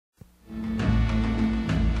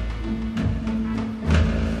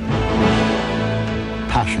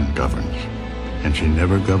governs, and she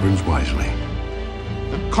never governs wisely.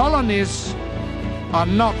 The colonies are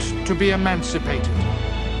not to be emancipated.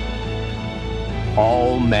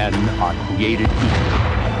 All men are created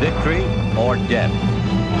equal, victory or death.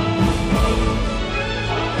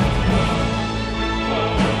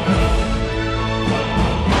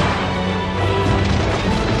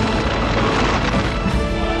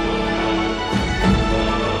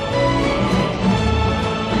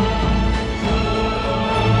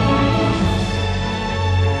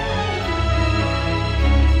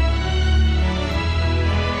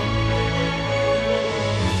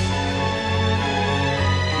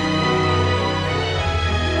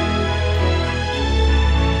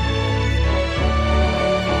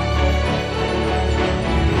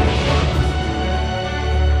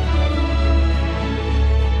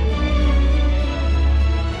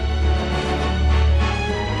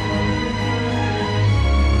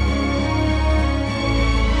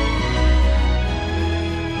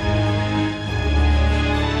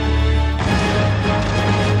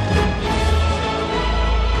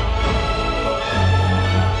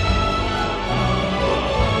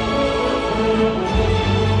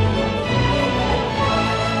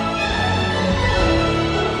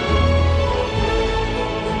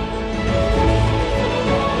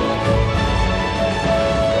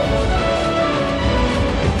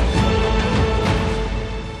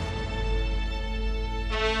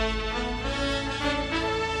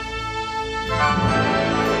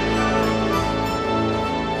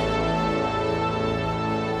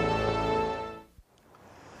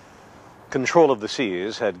 Control of the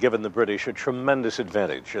seas had given the British a tremendous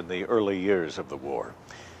advantage in the early years of the war.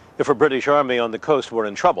 If a British army on the coast were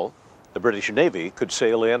in trouble, the British Navy could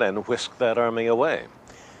sail in and whisk that army away.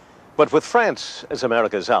 But with France as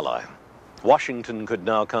America's ally, Washington could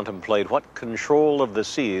now contemplate what control of the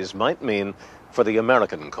seas might mean for the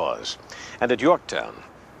American cause. And at Yorktown,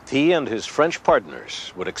 he and his French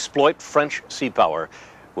partners would exploit French sea power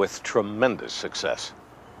with tremendous success.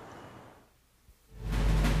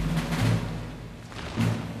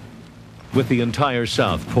 With the entire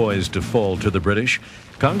South poised to fall to the British,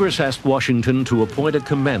 Congress asked Washington to appoint a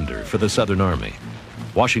commander for the Southern Army.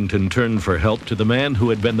 Washington turned for help to the man who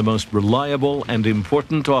had been the most reliable and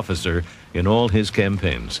important officer in all his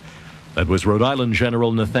campaigns. That was Rhode Island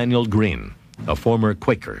General Nathaniel Greene, a former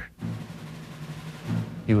Quaker.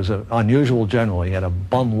 He was an unusual general. He had a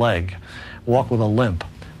bum leg, walked with a limp,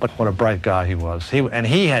 but what a bright guy he was.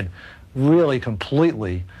 He had really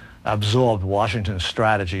completely absorbed Washington's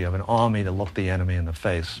strategy of an army to look the enemy in the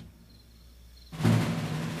face.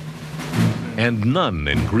 And none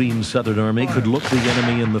in Greene's Southern Army could look the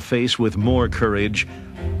enemy in the face with more courage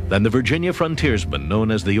than the Virginia frontiersman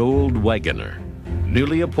known as the Old Wagoner,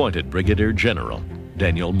 newly appointed Brigadier General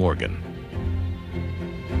Daniel Morgan.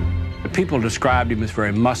 People described him as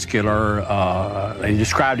very muscular. They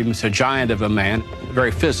described him as a giant of a man,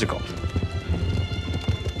 very physical.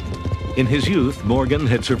 In his youth, Morgan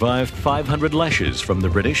had survived 500 lashes from the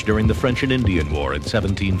British during the French and Indian War in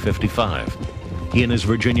 1755. He and his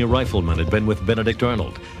Virginia riflemen had been with Benedict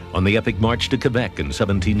Arnold on the epic march to Quebec in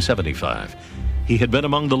 1775. He had been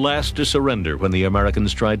among the last to surrender when the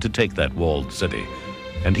Americans tried to take that walled city.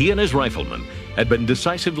 And he and his riflemen had been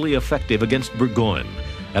decisively effective against Burgoyne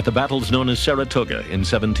at the battles known as Saratoga in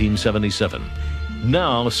 1777.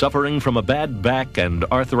 Now, suffering from a bad back and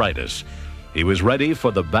arthritis, he was ready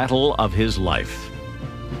for the battle of his life.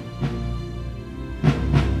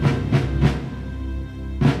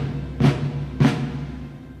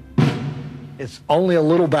 It's only a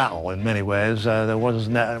little battle in many ways. There was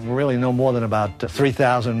really no more than about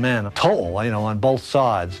 3,000 men total, on both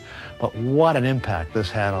sides. But what an impact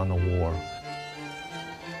this had on the war.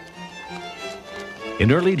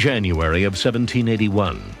 In early January of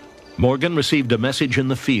 1781, Morgan received a message in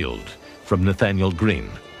the field from Nathaniel Greene.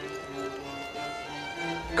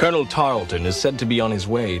 Colonel Tarleton is said to be on his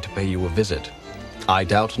way to pay you a visit. I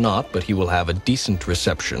doubt not, but he will have a decent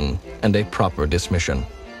reception and a proper dismission.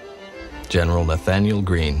 General Nathaniel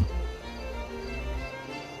Greene.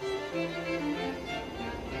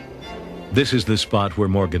 This is the spot where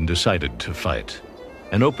Morgan decided to fight.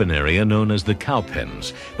 An open area known as the cow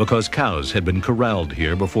pens, because cows had been corralled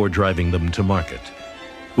here before driving them to market.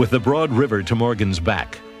 With the broad river to Morgan's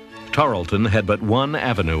back, Tarleton had but one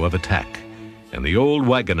avenue of attack, and the Old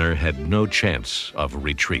Wagoner had no chance of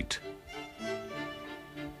retreat.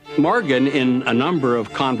 Morgan, in a number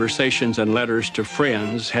of conversations and letters to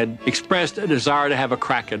friends, had expressed a desire to have a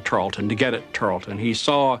crack at Tarleton, to get at Tarleton. He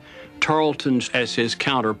saw Tarleton as his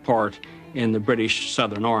counterpart in the British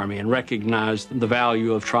Southern Army and recognized the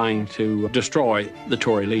value of trying to destroy the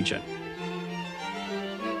Tory Legion.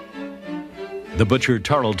 The butcher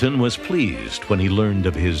Tarleton was pleased when he learned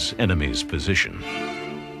of his enemy's position.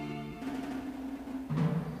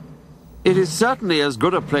 It is certainly as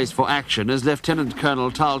good a place for action as Lieutenant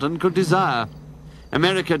Colonel Tarleton could desire.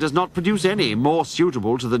 America does not produce any more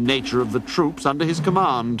suitable to the nature of the troops under his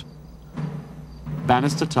command.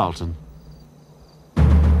 Bannister Tarleton.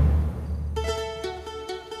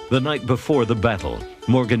 The night before the battle,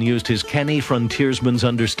 Morgan used his canny frontiersman's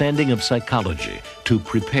understanding of psychology to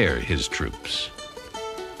prepare his troops.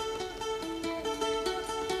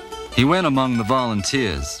 He went among the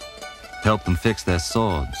volunteers, helped them fix their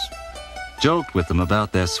swords, joked with them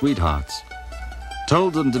about their sweethearts,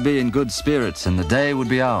 told them to be in good spirits and the day would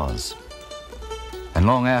be ours. And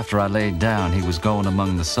long after I laid down, he was going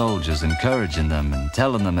among the soldiers, encouraging them and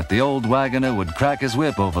telling them that the old wagoner would crack his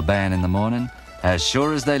whip over Ban in the morning, as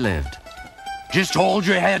sure as they lived. Just hold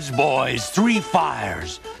your heads, boys. 3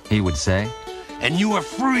 fires, he would say. And you are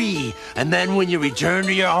free. And then when you return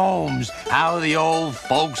to your homes, how the old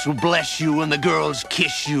folks will bless you and the girls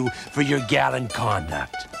kiss you for your gallant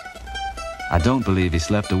conduct. I don't believe he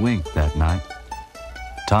slept a wink that night.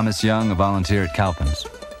 Thomas Young, a volunteer at Cowpens.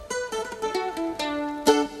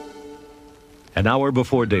 An hour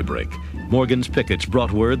before daybreak, Morgan's pickets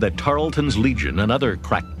brought word that Tarleton's Legion and other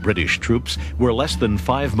crack British troops were less than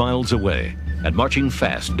 5 miles away and marching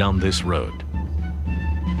fast down this road.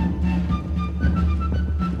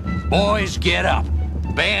 Boys, get up.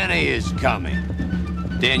 Banner is coming.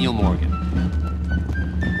 Daniel Morgan.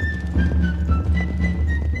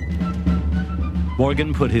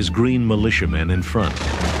 Morgan put his green militiamen in front.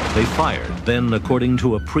 They fired, then, according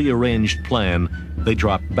to a prearranged plan, they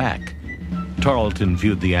dropped back. Tarleton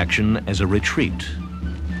viewed the action as a retreat.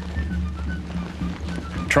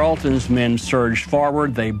 Tarleton's men surged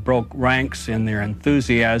forward. They broke ranks in their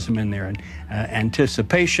enthusiasm and their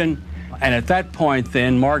anticipation. And at that point,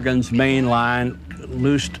 then, Morgan's main line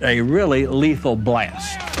loosed a really lethal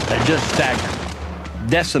blast that just staggered,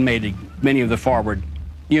 decimating many of the forward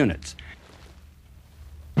units.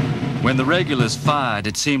 When the regulars fired,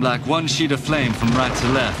 it seemed like one sheet of flame from right to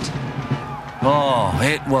left. Oh,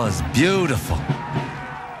 it was beautiful.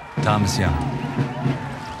 Thomas Young.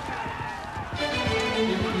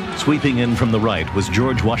 Sweeping in from the right was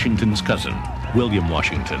George Washington's cousin, William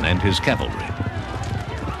Washington, and his cavalry.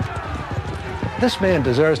 This man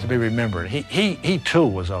deserves to be remembered. He too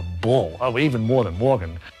was a bull, even more than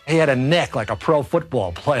Morgan. He had a neck like a pro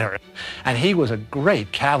football player, and he was a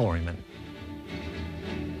great cavalryman.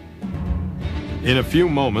 In a few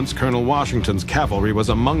moments, Colonel Washington's cavalry was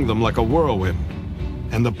among them like a whirlwind,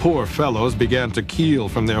 and the poor fellows began to keel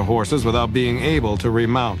from their horses without being able to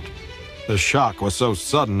remount. The shock was so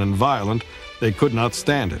sudden and violent, they could not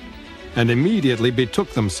stand it, and immediately betook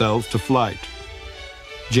themselves to flight.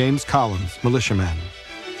 James Collins, militiaman.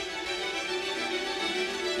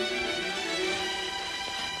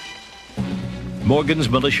 Morgan's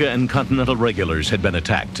militia and Continental regulars had been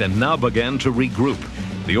attacked and now began to regroup.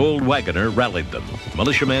 The old wagoner rallied them.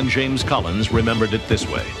 Militiaman James Collins remembered it this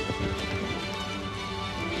way.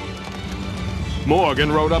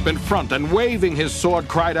 Morgan rode up in front and, waving his sword,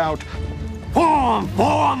 cried out, Form,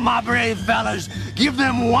 my brave fellas. Give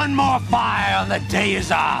them one more fire and the day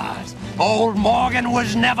is ours. Old Morgan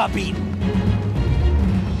was never beaten.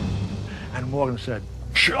 And Morgan said,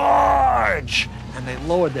 charge! And they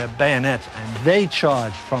lowered their bayonets, and they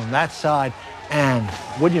charged from that side, and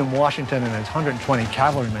William Washington and his 120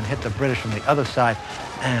 cavalrymen hit the British from the other side,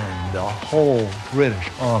 and the whole British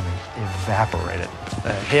army evaporated.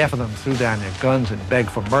 Half of them threw down their guns and begged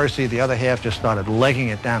for mercy. The other half just started legging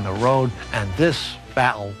it down the road, and this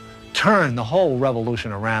battle turned the whole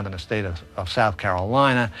revolution around in the state of South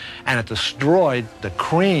Carolina, and it destroyed the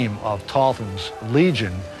cream of Tarleton's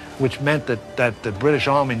Legion, which meant that the British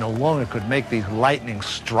Army no longer could make these lightning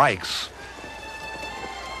strikes.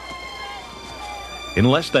 In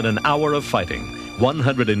less than an hour of fighting,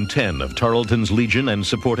 110 of Tarleton's Legion and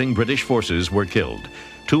supporting British forces were killed.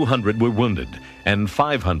 200 were wounded, and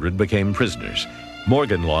 500 became prisoners.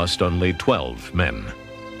 Morgan lost only 12 men.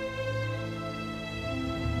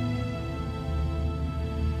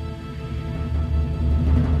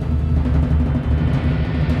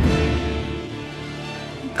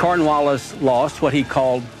 Cornwallis lost what he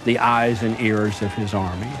called the eyes and ears of his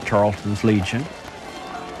army, Tarleton's Legion.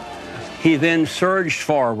 He then surged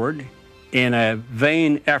forward in a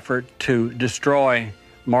vain effort to destroy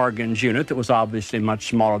Morgan's unit that was obviously much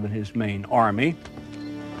smaller than his main army.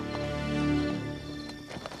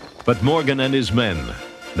 But Morgan and his men,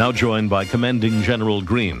 now joined by Commanding General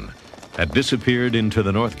Greene, had disappeared into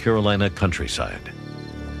the North Carolina countryside.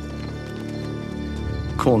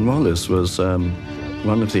 Cornwallis was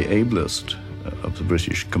one of the ablest of the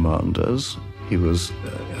British commanders. He was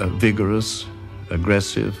vigorous,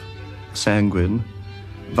 aggressive, sanguine,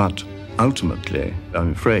 but ultimately,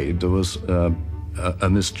 I'm afraid, there was a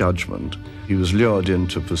misjudgment. He was lured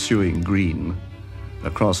into pursuing Greene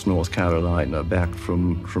across North Carolina, back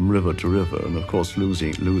from river to river, and of course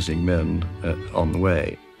losing men on the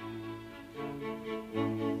way.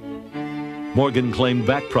 Morgan claimed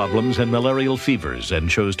back problems and malarial fevers and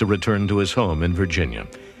chose to return to his home in Virginia.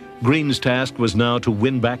 Greene's task was now to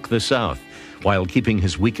win back the South while keeping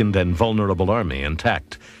his weakened and vulnerable army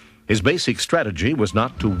intact. His basic strategy was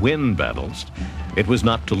not to win battles, it was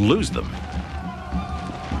not to lose them.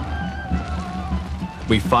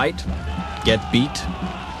 We fight, get beat,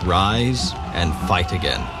 rise, and fight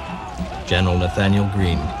again. General Nathanael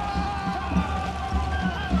Greene.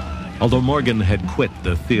 Although Morgan had quit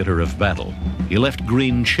the theater of battle, he left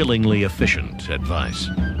Greene chillingly efficient advice.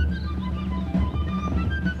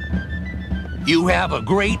 You have a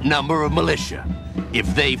great number of militia.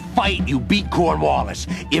 If they fight, you beat Cornwallis.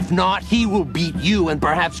 If not, he will beat you and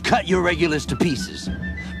perhaps cut your regulars to pieces.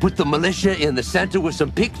 Put the militia in the center with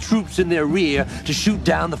some picked troops in their rear to shoot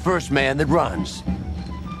down the first man that runs.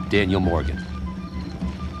 Daniel Morgan.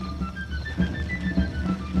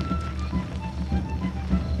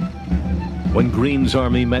 When Greene's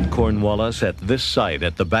army met Cornwallis at this site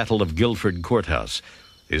at the Battle of Guilford Courthouse,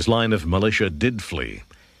 his line of militia did flee.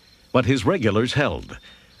 But his regulars held,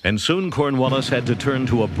 and soon Cornwallis had to turn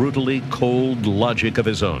to a brutally cold logic of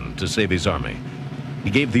his own to save his army. He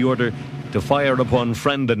gave the order to fire upon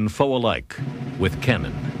friend and foe alike with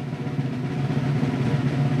cannon.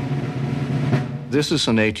 This is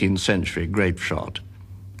an 18th century grape shot,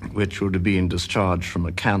 which would have been discharged from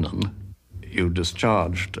a cannon. You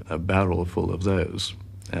discharged a barrel full of those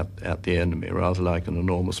at the enemy, rather like an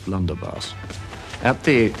enormous blunderbuss. At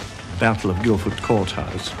the Battle of Guilford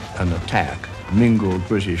Courthouse, an attack mingled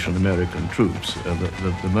British and American troops.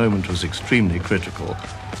 The moment was extremely critical,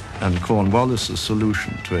 and Cornwallis's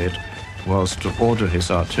solution to it was to order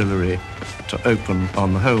his artillery to open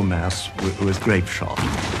on the whole mass with grape shot.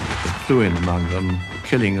 It flew in among them,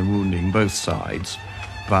 killing and wounding both sides,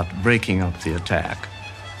 but breaking up the attack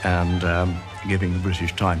and giving the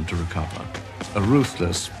British time to recover. A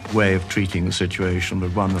ruthless way of treating the situation,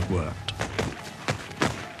 but one that worked.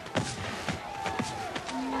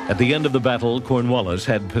 At the end of the battle, Cornwallis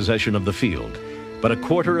had possession of the field, but a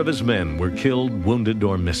quarter of his men were killed, wounded,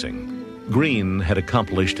 or missing. Greene had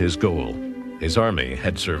accomplished his goal. His army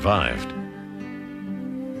had survived.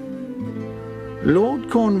 Lord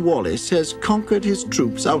Cornwallis has conquered his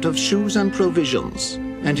troops out of shoes and provisions,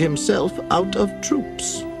 and himself out of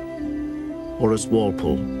troops. Horace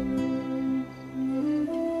Walpole.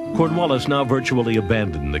 Cornwallis now virtually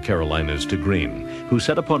abandoned the Carolinas to Greene, who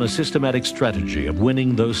set upon a systematic strategy of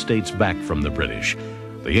winning those states back from the British.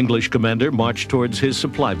 The English commander marched towards his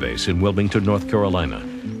supply base in Wilmington, North Carolina.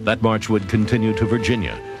 That march would continue to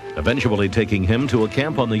Virginia, eventually taking him to a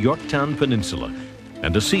camp on the Yorktown Peninsula,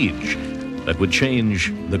 and a siege that would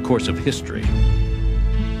change the course of history.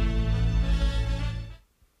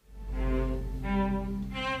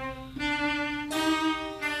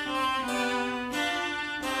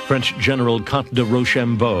 French General Comte de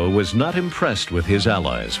Rochambeau was not impressed with his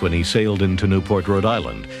allies when he sailed into Newport, Rhode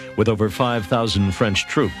Island, with over 5,000 French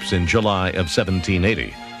troops in July of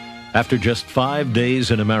 1780. After just 5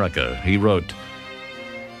 days in America, he wrote,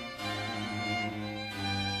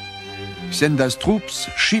 "Send us troops,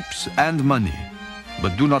 ships, and money.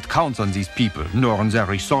 But do not count on these people, nor on their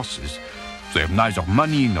resources. They have neither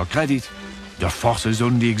money nor credit. Their forces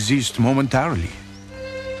only exist momentarily."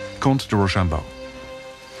 Comte de Rochambeau.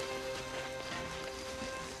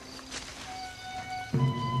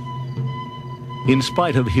 In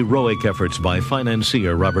spite of heroic efforts by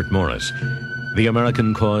financier Robert Morris, the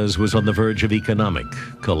American cause was on the verge of economic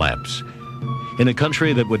collapse. In a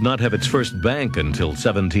country that would not have its first bank until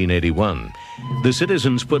 1781, the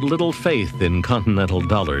citizens put little faith in continental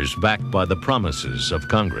dollars backed by the promises of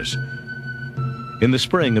Congress. In the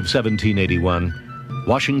spring of 1781,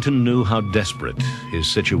 Washington knew how desperate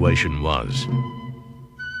his situation was.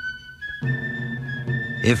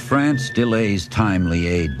 If France delays timely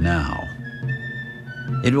aid now,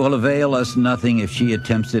 it will avail us nothing if she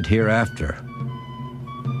attempts it hereafter.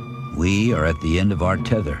 We are at the end of our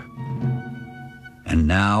tether, and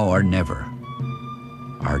now or never,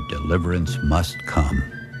 our deliverance must come.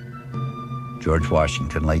 George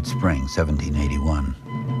Washington, late spring, 1781.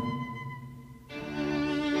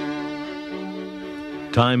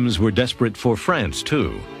 Times were desperate for France,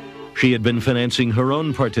 too. She had been financing her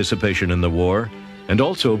own participation in the war and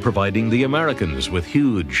also providing the Americans with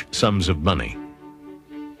huge sums of money.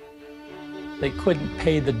 They couldn't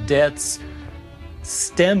pay the debts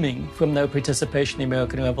stemming from their participation in the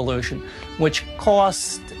American Revolution, which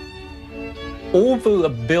cost over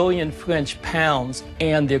 £1 billion French pounds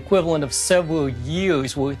and the equivalent of several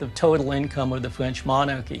years' worth of total income of the French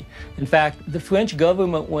monarchy. In fact, the French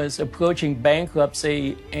government was approaching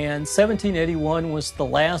bankruptcy, and 1781 was the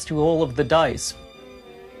last roll of the dice.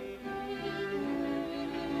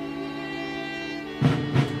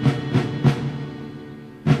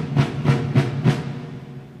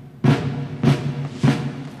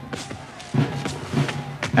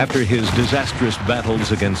 After his disastrous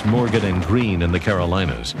battles against Morgan and Greene in the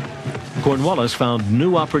Carolinas, Cornwallis found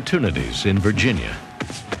new opportunities in Virginia.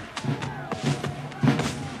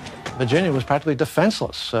 Virginia was practically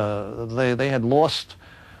defenseless. They had lost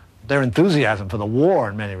their enthusiasm for the war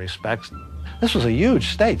in many respects. This was a huge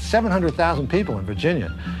state, 700,000 people in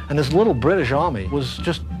Virginia, and this little British army was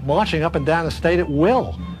just marching up and down the state at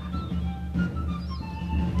will.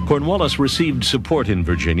 Cornwallis received support in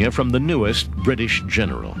Virginia from the newest British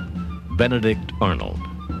general, Benedict Arnold.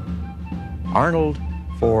 Arnold,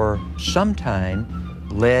 for some time,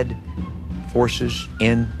 led forces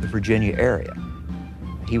in the Virginia area.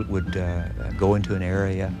 He would go into an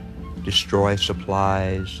area, destroy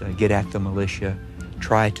supplies, get at the militia,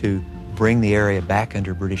 try to bring the area back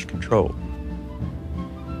under British control.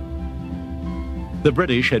 The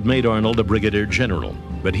British had made Arnold a brigadier general,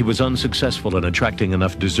 but he was unsuccessful in attracting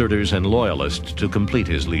enough deserters and loyalists to complete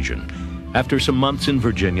his legion. After some months in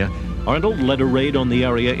Virginia, Arnold led a raid on the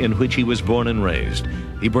area in which he was born and raised.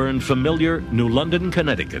 He burned familiar New London,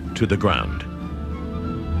 Connecticut to the ground.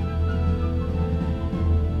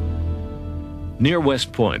 Near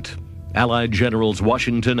West Point, Allied generals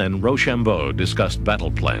Washington and Rochambeau discussed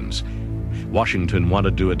battle plans. Washington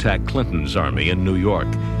wanted to attack Clinton's army in New York,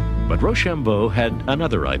 but Rochambeau had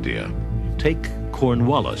another idea: take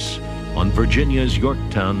Cornwallis on Virginia's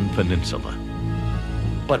Yorktown Peninsula.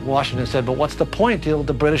 But Washington said, but what's the point?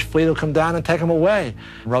 The British fleet will come down and take them away.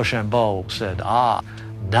 Rochambeau said,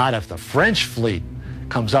 not if the French fleet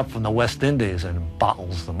comes up from the West Indies and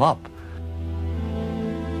bottles them up.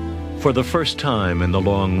 For the first time in the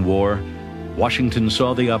long war, Washington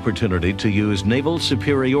saw the opportunity to use naval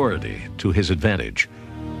superiority to his advantage.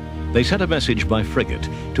 They sent a message by frigate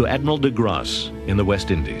to Admiral de Grasse in the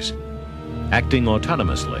West Indies. Acting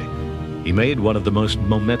autonomously, he made one of the most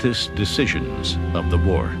momentous decisions of the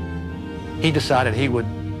war. He decided he would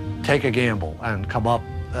take a gamble and come up,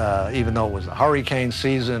 even though it was a hurricane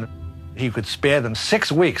season. He could spare them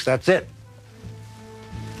 6 weeks, that's it.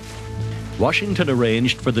 Washington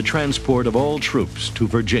arranged for the transport of all troops to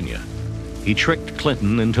Virginia. He tricked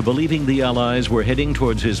Clinton into believing the Allies were heading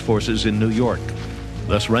towards his forces in New York,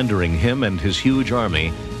 thus rendering him and his huge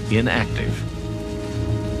army inactive.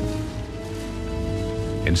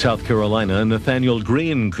 In South Carolina, Nathaniel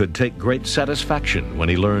Greene could take great satisfaction when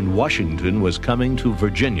he learned Washington was coming to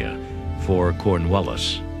Virginia for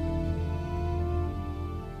Cornwallis.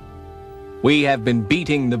 We have been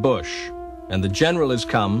beating the bush, and the general has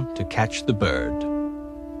come to catch the bird.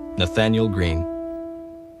 Nathaniel Greene.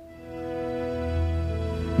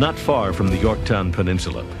 Not far from the Yorktown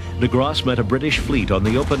Peninsula, de Grasse met a British fleet on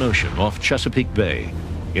the open ocean off Chesapeake Bay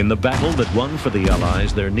in the battle that won for the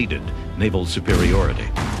Allies their needed naval superiority.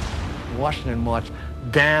 Washington marched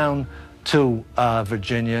down to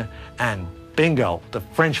Virginia, and bingo, the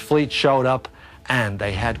French fleet showed up, and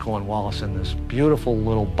they had Cornwallis in this beautiful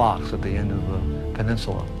little box at the end of the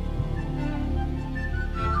peninsula.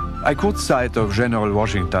 I caught sight of General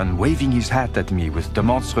Washington waving his hat at me with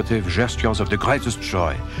demonstrative gestures of the greatest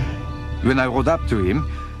joy. When I rode up to him,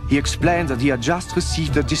 he explained that he had just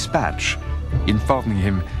received a dispatch informing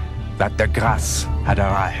him that de Grasse had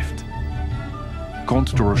arrived.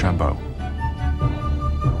 Comte de Rochambeau.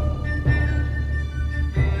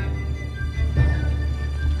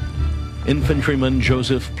 Infantryman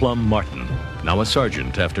Joseph Plum Martin, now a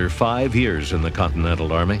sergeant after 5 years in the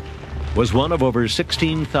Continental Army, was one of over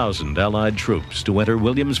 16,000 Allied troops to enter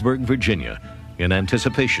Williamsburg, Virginia, in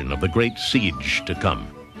anticipation of the great siege to come.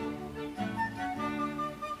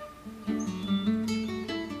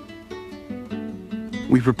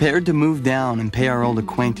 We prepared to move down and pay our old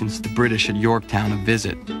acquaintance, the British at Yorktown, a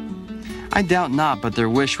visit. I doubt not, but their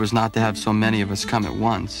wish was not to have so many of us come at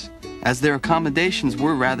once, as their accommodations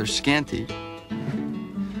were rather scanty.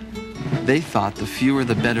 They thought the fewer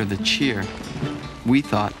the better the cheer. We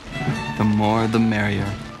thought the more the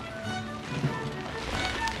merrier.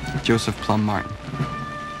 Joseph Plum Martin.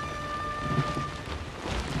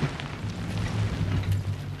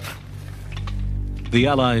 The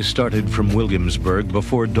Allies started from Williamsburg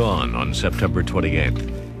before dawn on September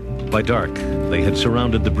 28th. By dark, they had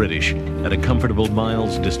surrounded the British at a comfortable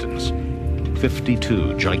mile's distance.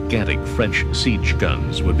 52 gigantic French siege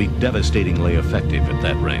guns would be devastatingly effective at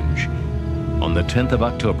that range. On the 10th of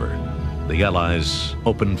October, the Allies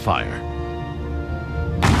opened fire.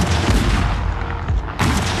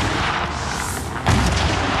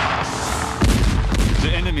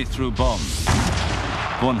 The enemy threw bombs.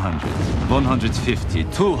 100, 150,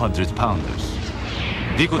 200 pounders.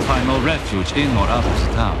 We could find no refuge in or out of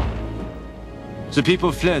the town. The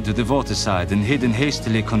people fled to the waterside and hid in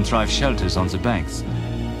hastily contrived shelters on the banks.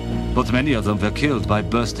 But many of them were killed by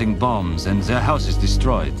bursting bombs and their houses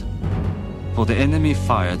destroyed. For the enemy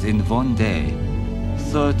fired in one day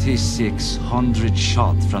 3,600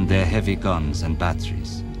 shot from their heavy guns and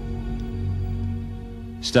batteries.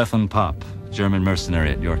 Stefan Popp, German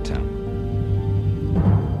mercenary at Yorktown.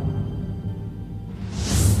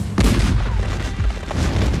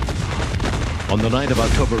 On the night of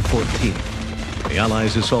October 14th, the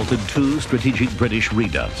Allies assaulted two strategic British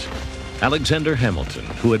redoubts. Alexander Hamilton,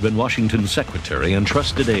 who had been Washington's secretary and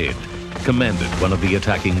trusted aide, commanded one of the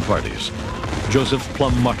attacking parties. Joseph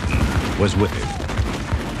Plum Martin was with him.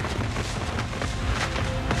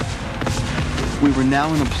 We were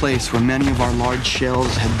now in a place where many of our large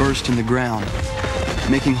shells had burst in the ground,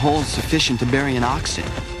 making holes sufficient to bury an ox in.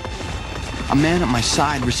 A man at my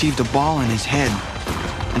side received a ball in his head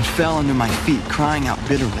and fell under my feet, crying out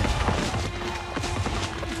bitterly.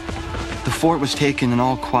 The fort was taken and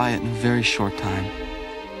all quiet in a very short time.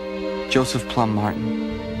 Joseph Plum Martin.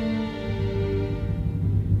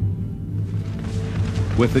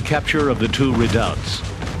 With the capture of the two redoubts,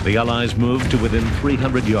 the Allies moved to within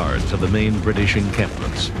 300 yards of the main British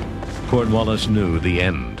encampments. Cornwallis knew the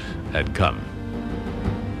end had come.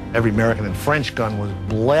 Every American and French gun was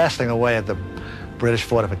blasting away at the British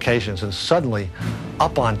fortifications, and suddenly,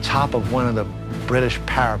 up on top of one of the British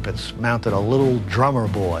parapets mounted a little drummer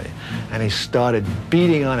boy, and he started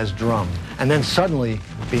beating on his drum. And then suddenly,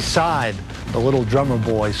 beside the little drummer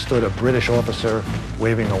boy stood a British officer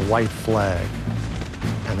waving a white flag.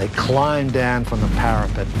 And they climbed down from the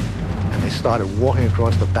parapet, and they started walking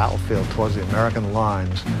across the battlefield towards the American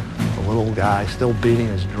lines, the little guy still beating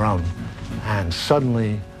his drum. And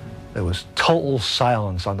suddenly, there was total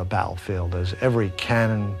silence on the battlefield as every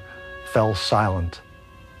cannon fell silent,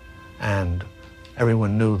 and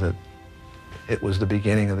everyone knew that it was the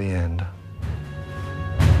beginning of the end.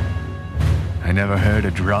 I never heard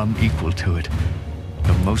a drum equal to it.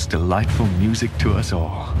 The most delightful music to us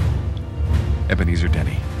all. Ebenezer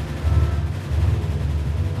Denny.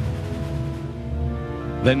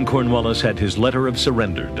 Then Cornwallis had his letter of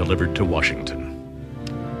surrender delivered to Washington.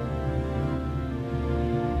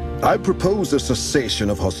 I propose a cessation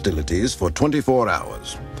of hostilities for 24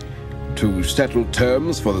 hours to settle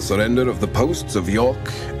terms for the surrender of the posts of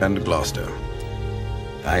York and Gloucester.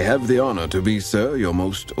 I have the honor to be, sir, your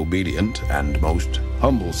most obedient and most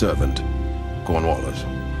humble servant, Cornwallis.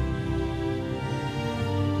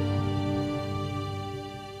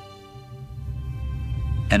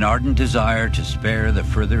 An ardent desire to spare the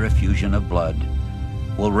further effusion of blood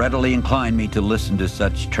will readily incline me to listen to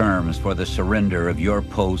such terms for the surrender of your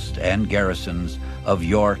posts and garrisons of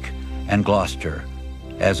York and Gloucester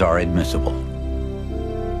as are admissible.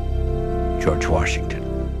 George Washington.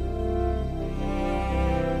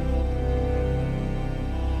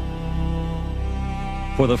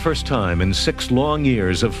 For the first time in 6 long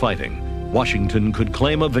years of fighting, Washington could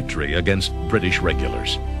claim a victory against British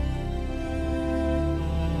regulars.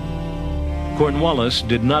 Cornwallis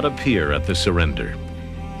did not appear at the surrender.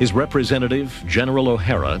 His representative, General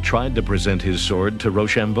O'Hara, tried to present his sword to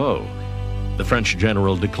Rochambeau. The French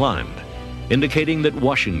general declined, indicating that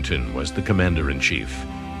Washington was the commander-in-chief.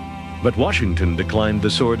 But Washington declined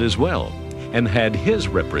the sword as well, and had his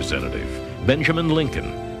representative, Benjamin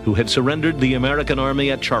Lincoln, who had surrendered the American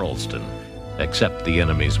army at Charleston, accept the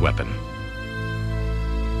enemy's weapon.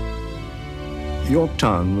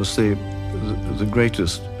 Yorktown was the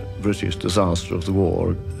greatest British disaster of the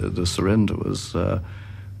war. The surrender was a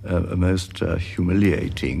most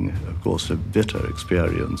humiliating, of course, a bitter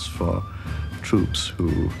experience for troops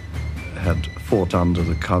who had fought under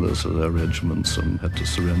the colors of their regiments and had to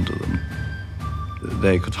surrender them.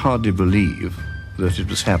 They could hardly believe that it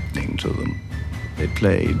was happening to them. They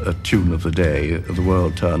played a tune of the day, the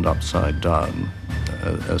world turned upside down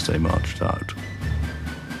as they marched out.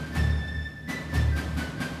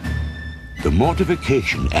 The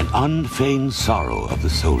mortification and unfeigned sorrow of the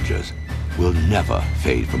soldiers will never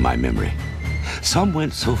fade from my memory. Some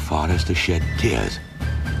went so far as to shed tears,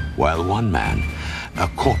 while one man, a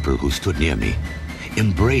corporal who stood near me,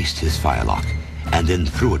 embraced his firelock and then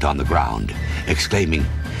threw it on the ground, exclaiming,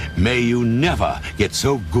 May you never get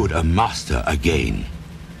so good a master again.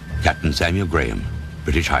 Captain Samuel Graham,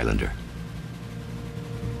 British Highlander.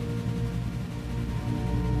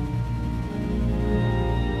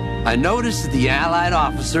 I noticed that the Allied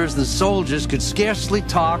officers and soldiers could scarcely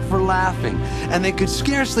talk for laughing, and they could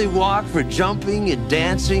scarcely walk for jumping and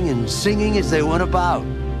dancing and singing as they went about.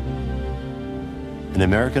 An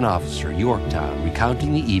American officer, Yorktown,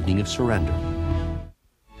 recounting the evening of surrender.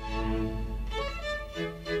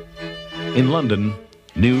 In London,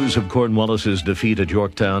 news of Cornwallis's defeat at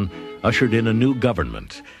Yorktown ushered in a new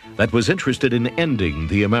government that was interested in ending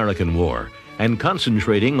the American war and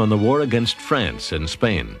concentrating on the war against France and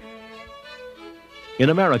Spain. In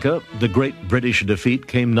America, the great British defeat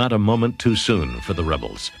came not a moment too soon for the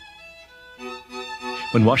rebels.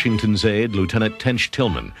 When Washington's aide, Lieutenant Tench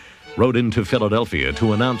Tillman, rode into Philadelphia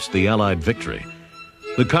to announce the Allied victory,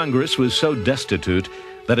 the Congress was so destitute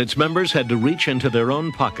that its members had to reach into their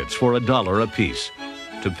own pockets for $1 apiece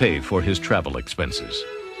to pay for his travel expenses.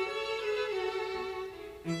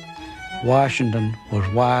 Washington was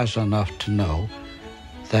wise enough to know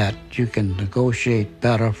that you can negotiate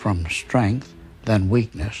better from strength than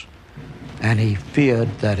weakness, and he feared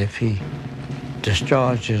that if he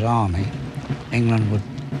discharged his army, England would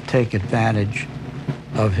take advantage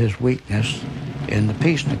of his weakness in the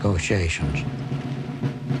peace negotiations.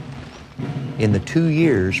 In the 2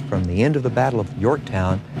 years from the end of the Battle of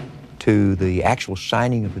Yorktown to the actual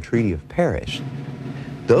signing of the Treaty of Paris,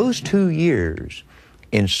 those 2 years,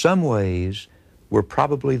 in some ways, were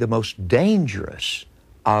probably the most dangerous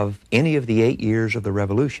of any of the 8 years of the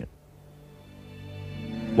Revolution.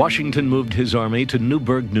 Washington moved his army to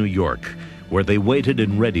Newburgh, New York, where they waited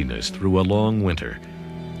in readiness through a long winter.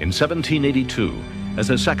 In 1782, as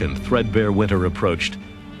a second threadbare winter approached,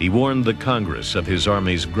 he warned the Congress of his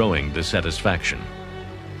army's growing dissatisfaction.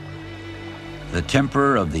 The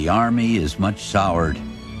temper of the army is much soured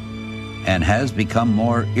and has become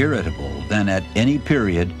more irritable than at any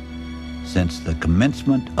period since the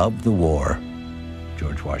commencement of the war.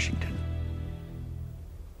 George Washington.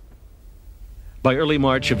 By early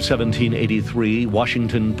March of 1783,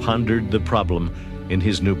 Washington pondered the problem in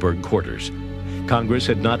his Newburgh quarters. Congress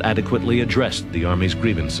had not adequately addressed the Army's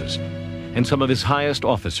grievances, and some of his highest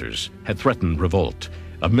officers had threatened revolt,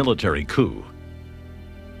 a military coup.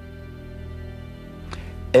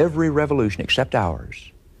 Every revolution except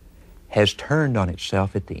ours has turned on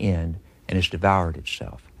itself at the end and has devoured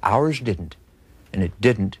itself. Ours didn't, and it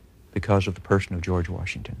didn't because of the person of George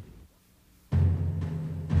Washington.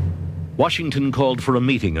 Washington called for a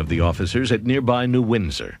meeting of the officers at nearby New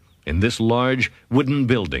Windsor, in this large wooden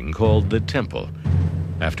building called the Temple.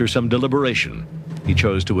 After some deliberation, he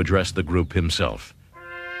chose to address the group himself.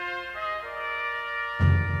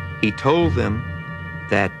 He told them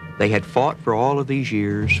that they had fought for all of these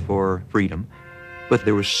years for freedom, but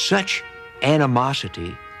there was such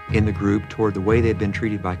animosity in the group toward the way they'd been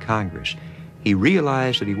treated by Congress. He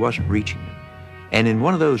realized that he wasn't reaching them. And in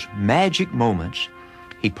one of those magic moments,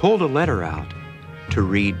 he pulled a letter out to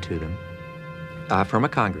read to them from a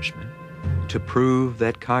congressman to prove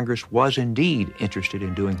that Congress was indeed interested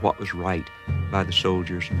in doing what was right by the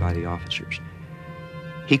soldiers and by the officers.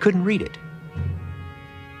 He couldn't read it.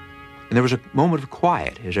 And there was a moment of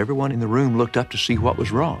quiet as everyone in the room looked up to see what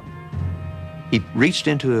was wrong. He reached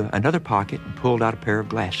into another pocket and pulled out a pair of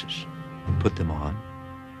glasses and put them on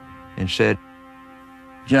and said,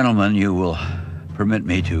 "Gentlemen, you will permit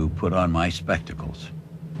me to put on my spectacles,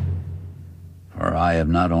 for I have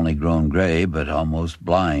not only grown gray, but almost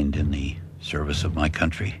blind in the service of my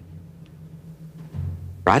country."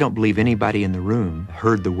 I don't believe anybody in the room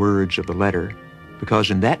heard the words of the letter, because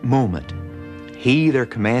in that moment, he, their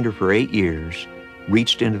commander for 8 years,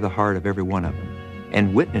 reached into the heart of every one of them.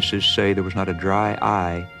 And witnesses say there was not a dry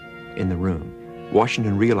eye in the room.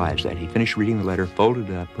 Washington realized that. He finished reading the letter, folded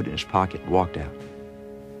it up, put it in his pocket, and walked out.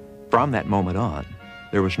 From that moment on,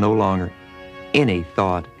 there was no longer any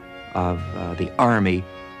thought of the Army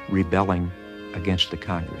rebelling against the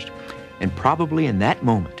Congress. And probably in that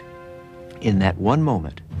moment, in that one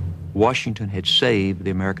moment, Washington had saved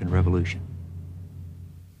the American Revolution.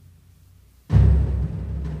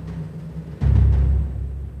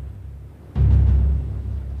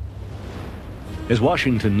 As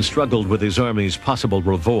Washington struggled with his army's possible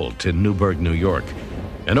revolt in Newburgh, New York,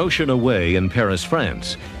 an ocean away in Paris,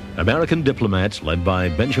 France, American diplomats led by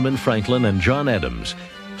Benjamin Franklin and John Adams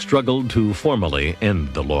struggled to formally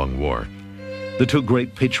end the long war. The two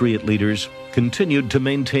great patriot leaders continued to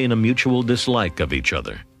maintain a mutual dislike of each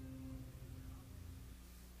other.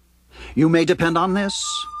 You may depend on this.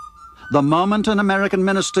 The moment an American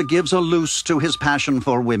minister gives a loose to his passion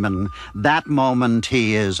for women, that moment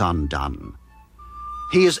he is undone.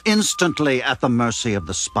 He is instantly at the mercy of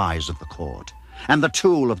the spies of the court and the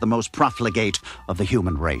tool of the most profligate of the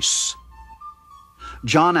human race.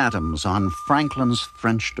 John Adams on Franklin's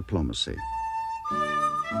French diplomacy.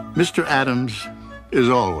 Mr. Adams is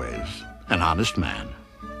always an honest man,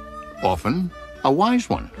 often a wise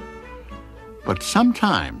one, but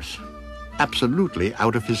sometimes absolutely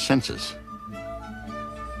out of his senses.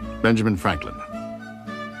 Benjamin Franklin.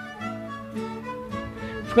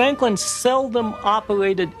 Franklin seldom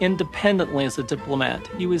operated independently as a diplomat.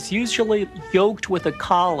 He was usually yoked with a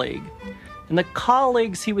colleague, and the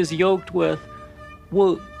colleagues he was yoked with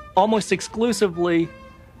were almost exclusively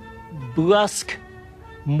brusque,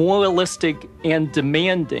 moralistic, and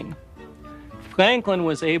demanding. Franklin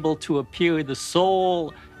was able to appear the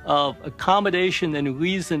soul of accommodation and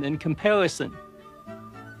reason and comparison.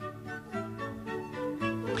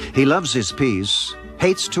 He loves his peace,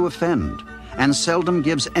 hates to offend, and seldom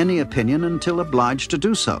gives any opinion until obliged to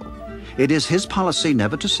do so. It is his policy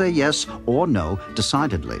never to say yes or no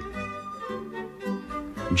decidedly.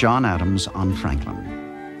 John Adams on Franklin.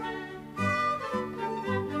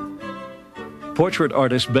 Portrait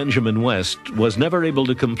artist Benjamin West was never able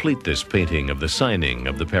to complete this painting of the signing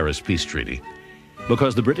of the Paris Peace Treaty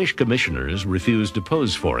because the British commissioners refused to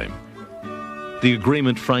pose for him. The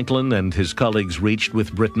agreement Franklin and his colleagues reached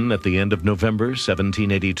with Britain at the end of November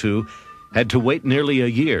 1782 had to wait nearly a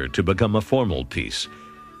year to become a formal peace.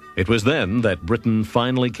 It was then that Britain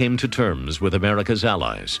finally came to terms with America's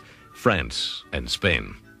allies, France and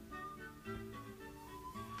Spain.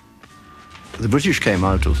 The British came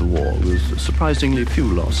out of the war with surprisingly few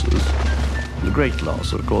losses. The great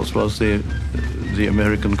loss, of course, was the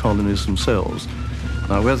American colonies themselves.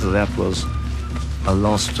 Now, whether that was a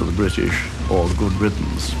loss to the British or good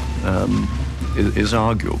riddance is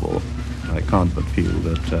arguable. I can't but feel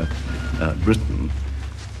that Britain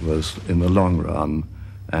was, in the long run,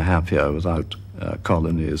 happier without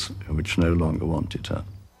colonies which no longer wanted her.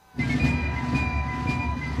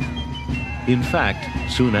 In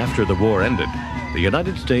fact, soon after the war ended, the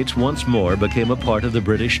United States once more became a part of the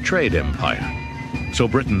British trade empire. So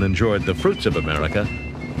Britain enjoyed the fruits of America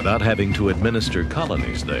without having to administer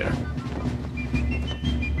colonies there.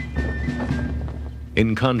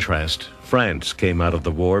 In contrast, France came out of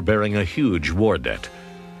the war bearing a huge war debt.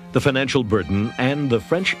 The financial burden and the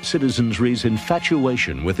French citizenry's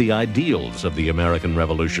infatuation with the ideals of the American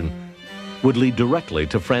Revolution would lead directly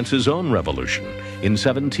to France's own revolution in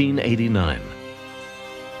 1789.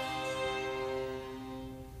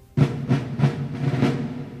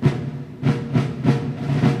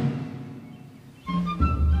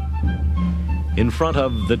 In front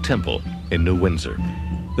of the Temple in New Windsor,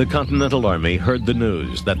 the Continental Army heard the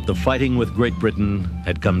news that the fighting with Great Britain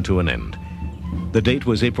had come to an end. The date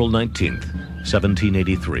was April 19th,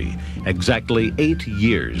 1783, exactly 8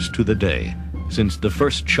 years to the day since the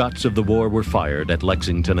first shots of the war were fired at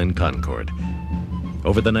Lexington and Concord.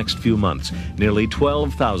 Over the next few months, nearly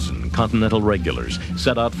 12,000 Continental regulars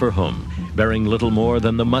set out for home, bearing little more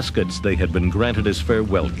than the muskets they had been granted as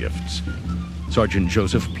farewell gifts. Sergeant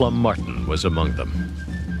Joseph Plum Martin was among them.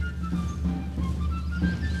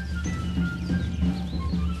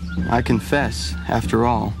 I confess, after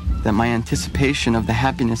all, that my anticipation of the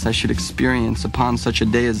happiness I should experience upon such a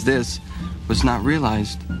day as this was not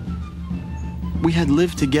realized. We had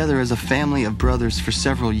lived together as a family of brothers for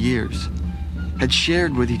several years, had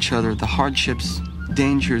shared with each other the hardships,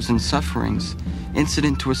 dangers, and sufferings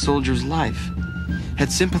incident to a soldier's life,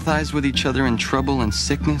 had sympathized with each other in trouble and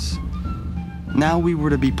sickness. Now we were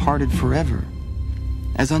to be parted forever,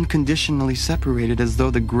 as unconditionally separated as though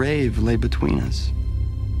the grave lay between us.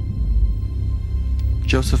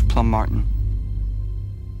 Joseph Plum Martin.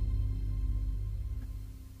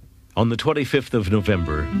 On the 25th of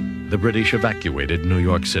November, the British evacuated New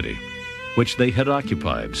York City, which they had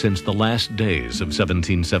occupied since the last days of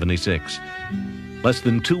 1776. Less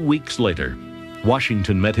than 2 weeks later,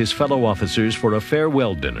 Washington met his fellow officers for a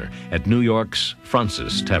farewell dinner at New York's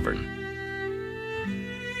Fraunces Tavern.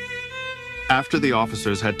 After the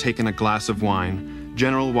officers had taken a glass of wine,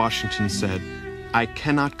 General Washington said, "I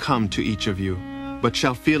cannot come to each of you, but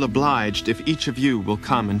shall feel obliged if each of you will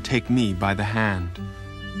come and take me by the hand."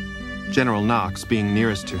 General Knox, being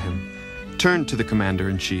nearest to him, turned to the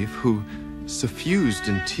commander-in-chief, who, suffused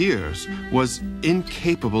in tears, was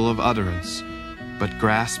incapable of utterance, but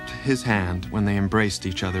grasped his hand when they embraced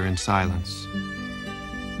each other in silence.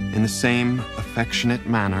 In the same affectionate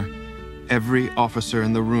manner, every officer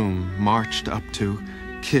in the room marched up to,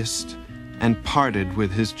 kissed, and parted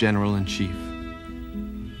with his general-in-chief.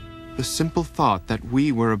 The simple thought that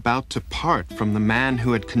we were about to part from the man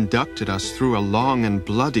who had conducted us through a long and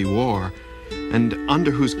bloody war, and under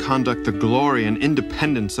whose conduct the glory and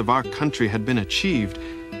independence of our country had been achieved,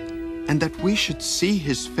 and that we should see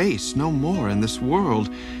his face no more in this world,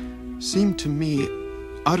 seemed to me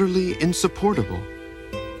utterly insupportable.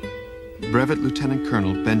 Brevet Lieutenant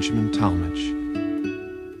Colonel Benjamin Talmadge.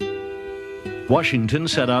 Washington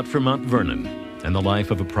set out for Mount Vernon and the life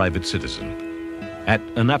of a private citizen. At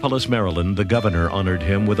Annapolis, Maryland, the governor honored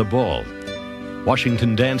him with a ball.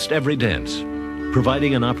 Washington danced every dance,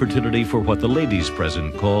 providing an opportunity for what the ladies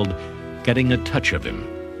present called getting a touch of him.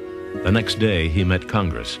 The next day, he met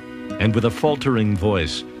Congress, and with a faltering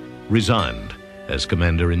voice, resigned as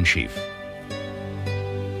Commander-in-Chief.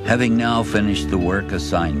 Having now finished the work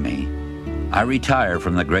assigned me, I retire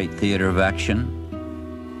from the great theater of action,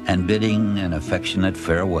 and bidding an affectionate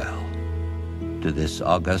farewell to this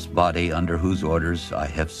august body under whose orders I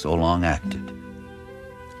have so long acted,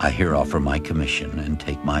 I here offer my commission and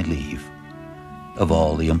take my leave of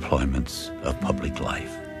all the employments of public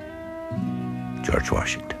life. George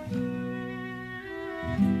Washington.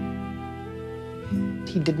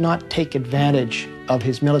 He did not take advantage of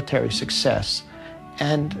his military success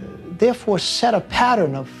and therefore set a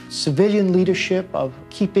pattern of civilian leadership, of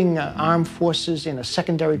keeping armed forces in a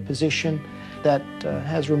secondary position that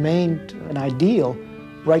has remained an ideal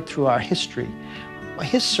right through our history.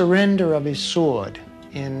 His surrender of his sword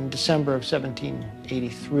in December of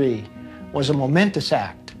 1783 was a momentous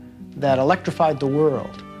act that electrified the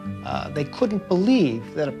world. They couldn't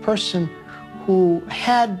believe that a person who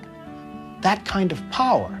had that kind of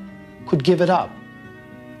power could give it up.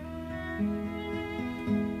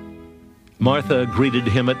 Martha greeted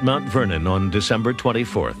him at Mount Vernon on December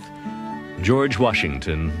 24th. George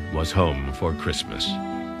Washington was home for Christmas.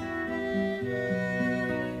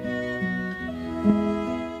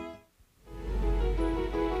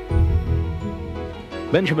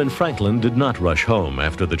 Benjamin Franklin did not rush home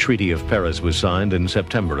after the Treaty of Paris was signed in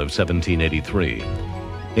September of 1783.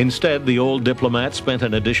 Instead, the old diplomat spent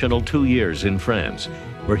an additional 2 years in France,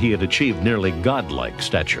 where he had achieved nearly godlike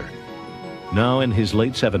stature. Now in his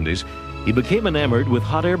late 70s, he became enamored with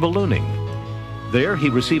hot air ballooning. There he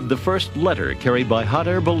received the first letter carried by hot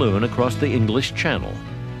air balloon across the English Channel.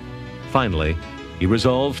 Finally, he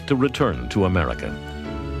resolved to return to America.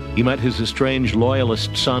 He met his estranged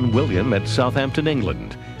loyalist son William at Southampton,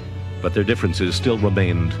 England, but their differences still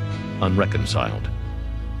remained unreconciled.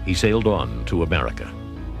 He sailed on to America.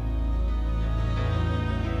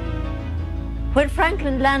 When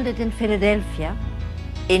Franklin landed in Philadelphia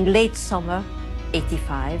in late summer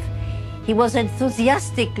 '85, he was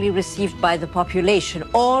enthusiastically received by the population.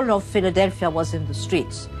 All of Philadelphia was in the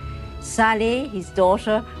streets. Sally, his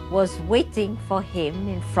daughter, was waiting for him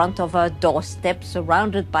in front of her doorstep,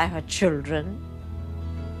 surrounded by her children.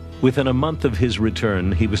 Within a month of his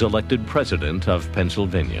return, he was elected president of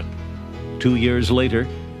Pennsylvania. 2 years later,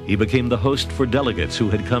 he became the host for delegates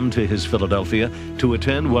who had come to his Philadelphia to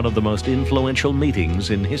attend one of the most influential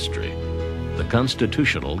meetings in history, the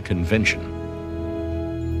Constitutional Convention.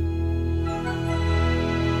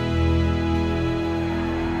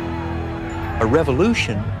 A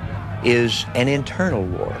revolution is an internal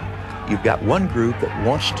war. You've got one group that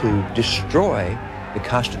wants to destroy the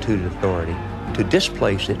constituted authority, to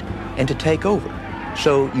displace it, and to take over.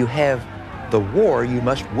 So you have the war you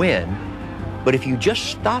must win, but if you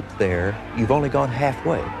just stop there, you've only gone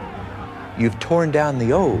halfway. You've torn down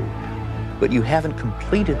the old, but you haven't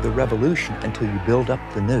completed the revolution until you build up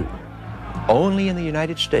the new. Only in the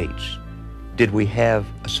United States did we have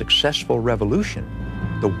a successful revolution,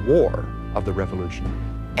 the war of the revolution,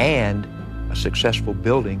 and a successful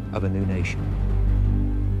building of a new nation.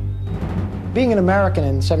 Being an American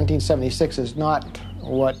in 1776 is not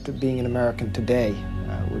what being an American today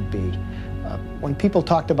would be. When people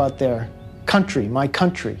talked about their country, my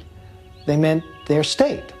country, they meant their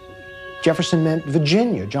state. Jefferson meant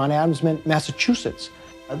Virginia, John Adams meant Massachusetts.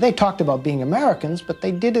 They talked about being Americans, but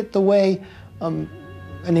they did it the way an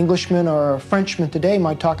Englishman or a Frenchman today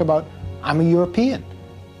might talk about, I'm a European.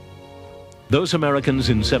 Those Americans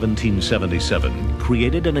in 1777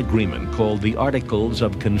 created an agreement called the Articles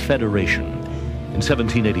of Confederation. In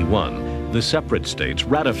 1781, the separate states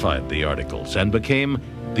ratified the Articles and became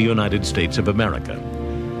the United States of America.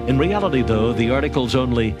 In reality, though, the Articles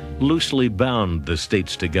only loosely bound the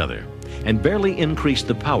states together and barely increased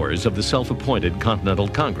the powers of the self-appointed Continental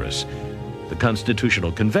Congress. The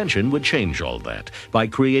Constitutional Convention would change all that by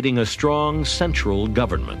creating a strong central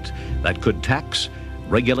government that could tax,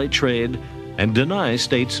 regulate trade, and deny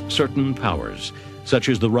states certain powers, such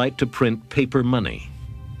as the right to print paper money.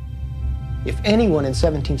 If anyone in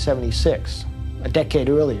 1776, a decade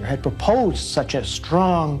earlier, had proposed such a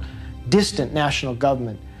strong, distant national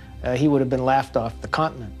government, he would have been laughed off the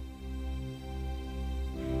continent.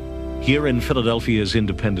 Here in Philadelphia's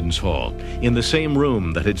Independence Hall, in the same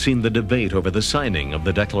room that had seen the debate over the signing of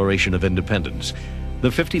the Declaration of Independence, the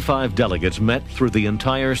 55 delegates met through the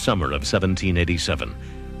entire summer of 1787.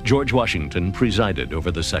 George Washington presided over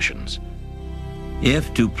the sessions.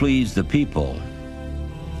 If to please the people,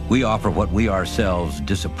 we offer what we ourselves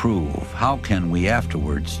disapprove, how can we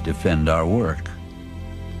afterwards defend our work?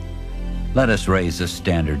 Let us raise a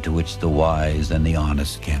standard to which the wise and the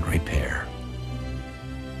honest can repair.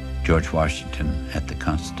 George Washington at the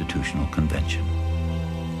Constitutional Convention.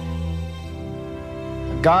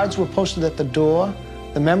 Guards were posted at the door.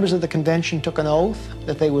 The members of the convention took an oath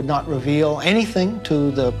that they would not reveal anything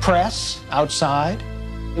to the press outside.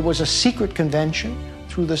 It was a secret convention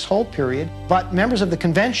through this whole period, but members of the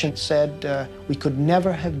convention said we could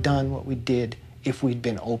never have done what we did if we'd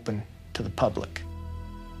been open to the public.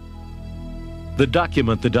 The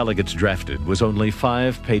document the delegates drafted was only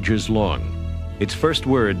 5 pages long. Its first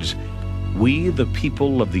words, "We, the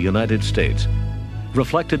people of the United States,"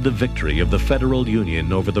 reflected the victory of the federal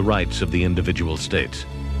union over the rights of the individual states.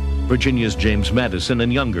 Virginia's James Madison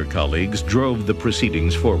and younger colleagues drove the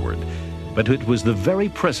proceedings forward, but it was the very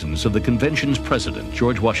presence of the convention's president,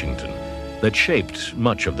 George Washington, that shaped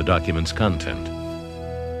much of the document's content.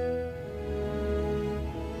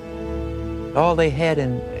 All they had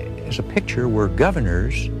as a picture were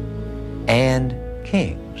governors and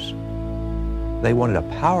kings. They wanted a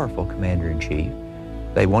powerful commander-in-chief.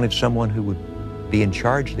 They wanted someone who would be in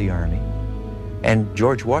charge of the army. And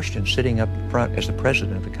George Washington sitting up front as the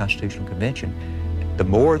president of the Constitutional Convention. The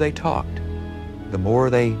more they talked, the more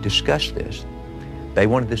they discussed this, they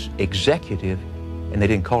wanted this executive, and they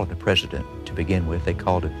didn't call it the president to begin with, they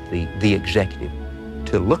called it the executive,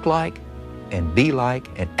 to look like and be like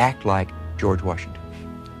and act like George Washington.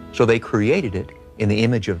 So they created it in the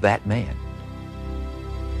image of that man.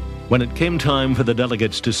 When it came time for the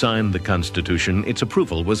delegates to sign the Constitution, its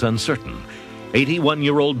approval was uncertain.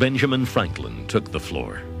 81-year-old Benjamin Franklin took the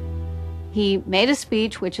floor. He made a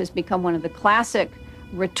speech which has become one of the classic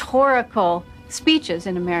rhetorical speeches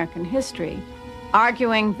in American history,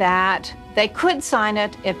 arguing that they could sign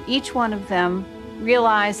it if each one of them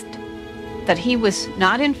realized that he was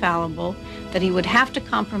not infallible, that he would have to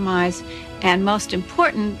compromise, and most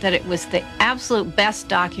important, that it was the absolute best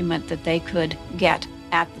document that they could get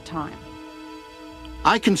at the time.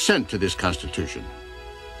 I consent to this Constitution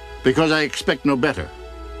because I expect no better,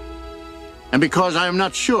 and because I am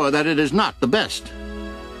not sure that it is not the best.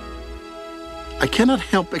 I cannot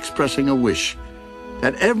help expressing a wish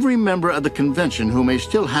that every member of the convention who may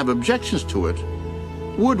still have objections to it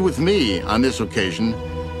would, with me on this occasion,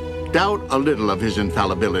 doubt a little of his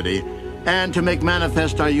infallibility, and to make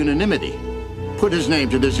manifest our unanimity, put his name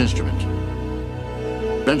to this instrument.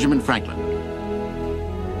 Benjamin Franklin.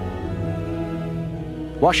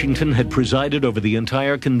 Washington had presided over the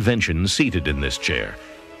entire convention seated in this chair.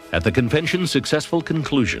 At the convention's successful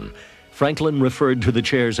conclusion, Franklin referred to the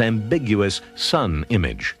chair's ambiguous sun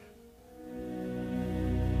image.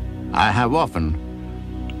 I have often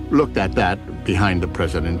looked at that behind the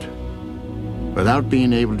president without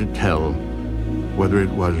being able to tell whether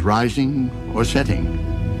it was rising or setting.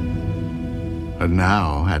 And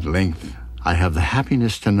now, at length, I have the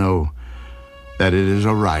happiness to know that it is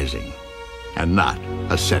a rising and not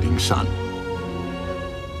a setting sun.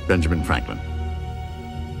 Benjamin Franklin.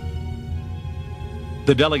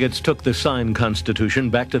 The delegates took the signed Constitution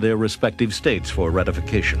back to their respective states for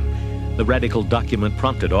ratification. The radical document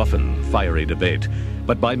prompted often fiery debate,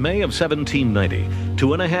 but by May of 1790,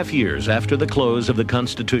 2.5 years after the close of the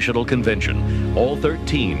Constitutional Convention, all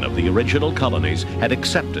 13 of the original colonies had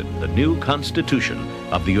accepted the new Constitution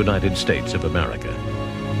of the United States of America.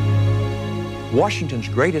 Washington's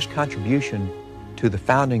greatest contribution to the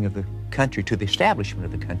founding of the country, to the establishment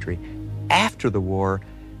of the country after the war,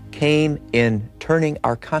 came in turning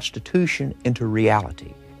our Constitution into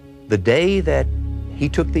reality. The day that he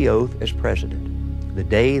took the oath as president, the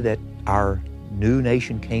day that our new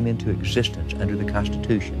nation came into existence under the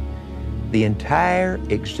Constitution, the entire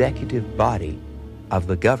executive body of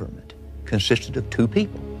the government consisted of 2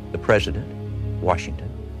 people, the president, Washington,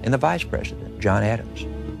 and the vice president, John Adams.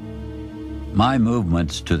 My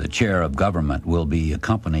movements to the chair of government will be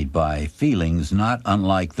accompanied by feelings not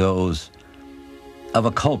unlike those of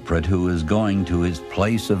a culprit who is going to his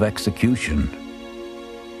place of execution.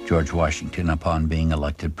 George Washington, upon being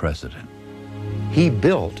elected president. He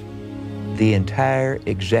built the entire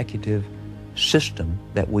executive system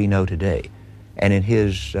that we know today. And in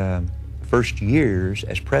his first years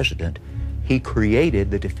as president, he created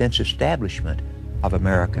the defense establishment of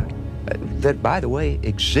America that, by the way,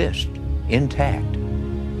 exists intact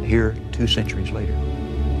here 2 centuries later.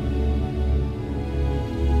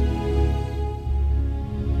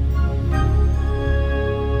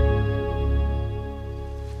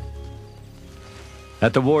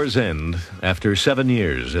 At the war's end, after 7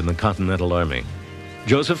 years in the Continental Army,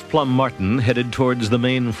 Joseph Plum Martin headed towards the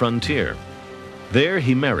Maine frontier. There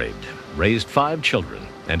he married, raised 5 children,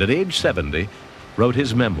 and at age 70, wrote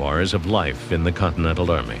his memoirs of life in the Continental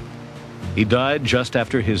Army. He died just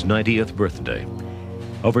after his 90th birthday.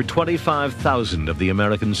 Over 25,000 of the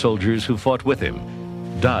American soldiers who fought with him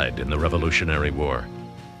died in the Revolutionary War.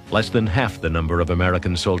 Less than half the number of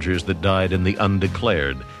American soldiers that died in the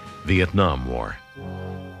undeclared Vietnam War.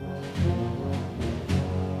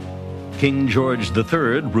 King George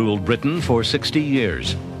III ruled Britain for 60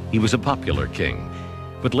 years. He was a popular king.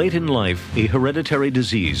 But late in life, a hereditary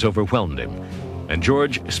disease overwhelmed him, and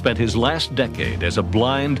George spent his last decade as a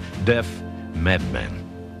blind, deaf madman.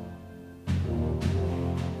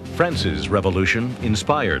 France's revolution,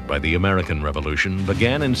 inspired by the American Revolution,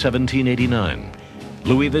 began in 1789.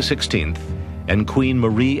 Louis XVI and Queen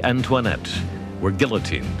Marie Antoinette were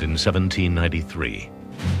guillotined in 1793.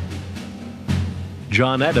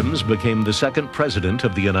 John Adams became the second president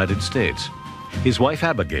of the United States. His wife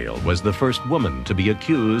Abigail was the first woman to be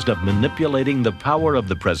accused of manipulating the power of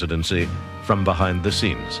the presidency from behind the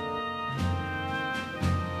scenes.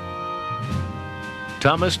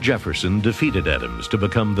 Thomas Jefferson defeated Adams to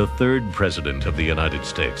become the 3rd president of the United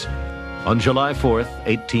States. On July 4th,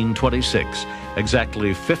 1826,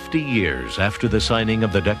 exactly 50 years after the signing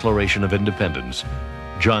of the Declaration of Independence,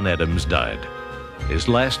 John Adams died. His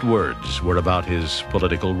last words were about his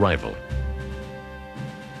political rival.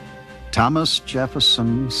 Thomas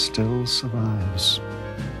Jefferson still survives.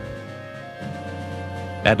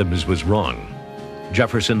 Adams was wrong.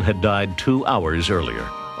 Jefferson had died 2 hours earlier,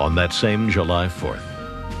 on that same July 4th.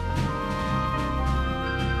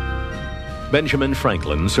 Benjamin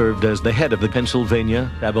Franklin served as the head of the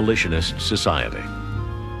Pennsylvania Abolitionist Society.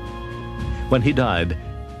 When he died,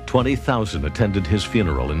 20,000 attended his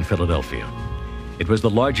funeral in Philadelphia. It was the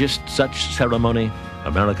largest such ceremony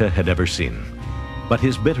America had ever seen. But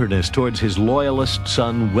his bitterness towards his loyalist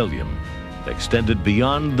son, William, extended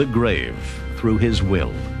beyond the grave through his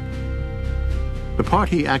will. The part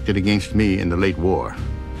he acted against me in the late war,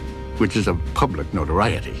 which is of public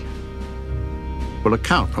notoriety, will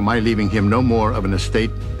account for my leaving him no more of an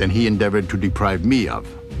estate than he endeavored to deprive me of.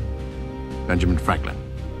 Benjamin Franklin.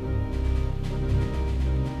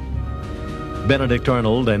 Benedict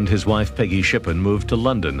Arnold and his wife Peggy Shippen moved to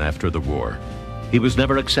London after the war. He was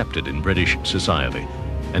never accepted in British society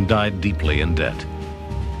and died deeply in debt.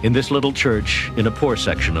 In this little church in a poor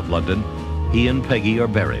section of London, he and Peggy are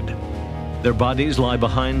buried. Their bodies lie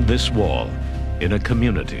behind this wall in a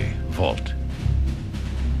community vault.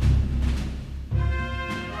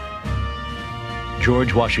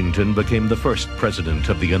 George Washington became the first president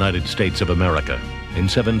of the United States of America in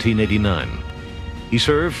 1789. He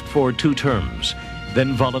served for 2 terms,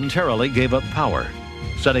 then voluntarily gave up power,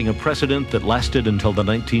 setting a precedent that lasted until the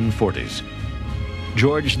 1940s.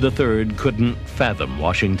 George III couldn't fathom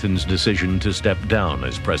Washington's decision to step down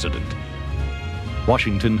as president.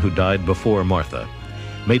 Washington, who died before Martha,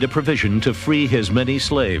 made a provision to free his many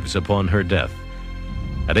slaves upon her death.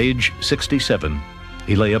 At age 67,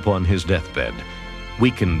 he lay upon his deathbed,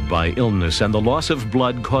 weakened by illness and the loss of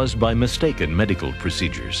blood caused by mistaken medical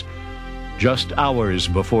procedures. Just hours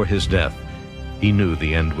before his death, he knew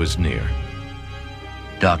the end was near.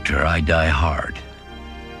 Doctor, I die hard.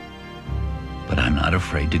 But I'm not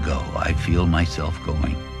afraid to go. I feel myself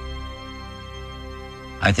going.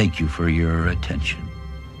 I thank you for your attention.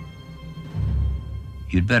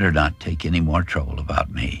 You'd better not take any more trouble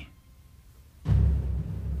about me.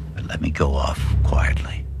 But let me go off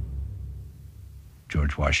quietly.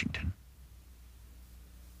 George Washington.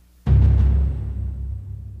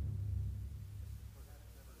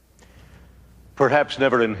 Perhaps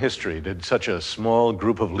never in history did such a small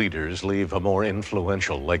group of leaders leave a more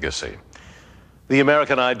influential legacy. The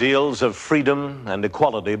American ideals of freedom and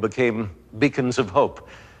equality became beacons of hope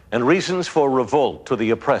and reasons for revolt to the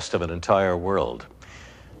oppressed of an entire world.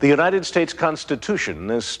 The United States Constitution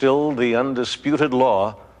is still the undisputed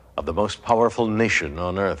law of the most powerful nation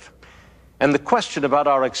on earth. And the question about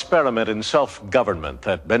our experiment in self-government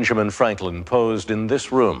that Benjamin Franklin posed in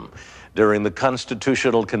this room during the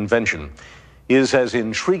Constitutional Convention is as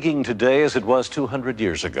intriguing today as it was 200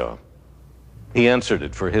 years ago. He answered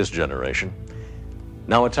it for his generation.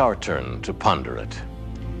 Now it's our turn to ponder it.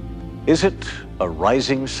 Is it a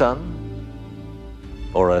rising sun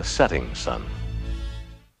or a setting sun.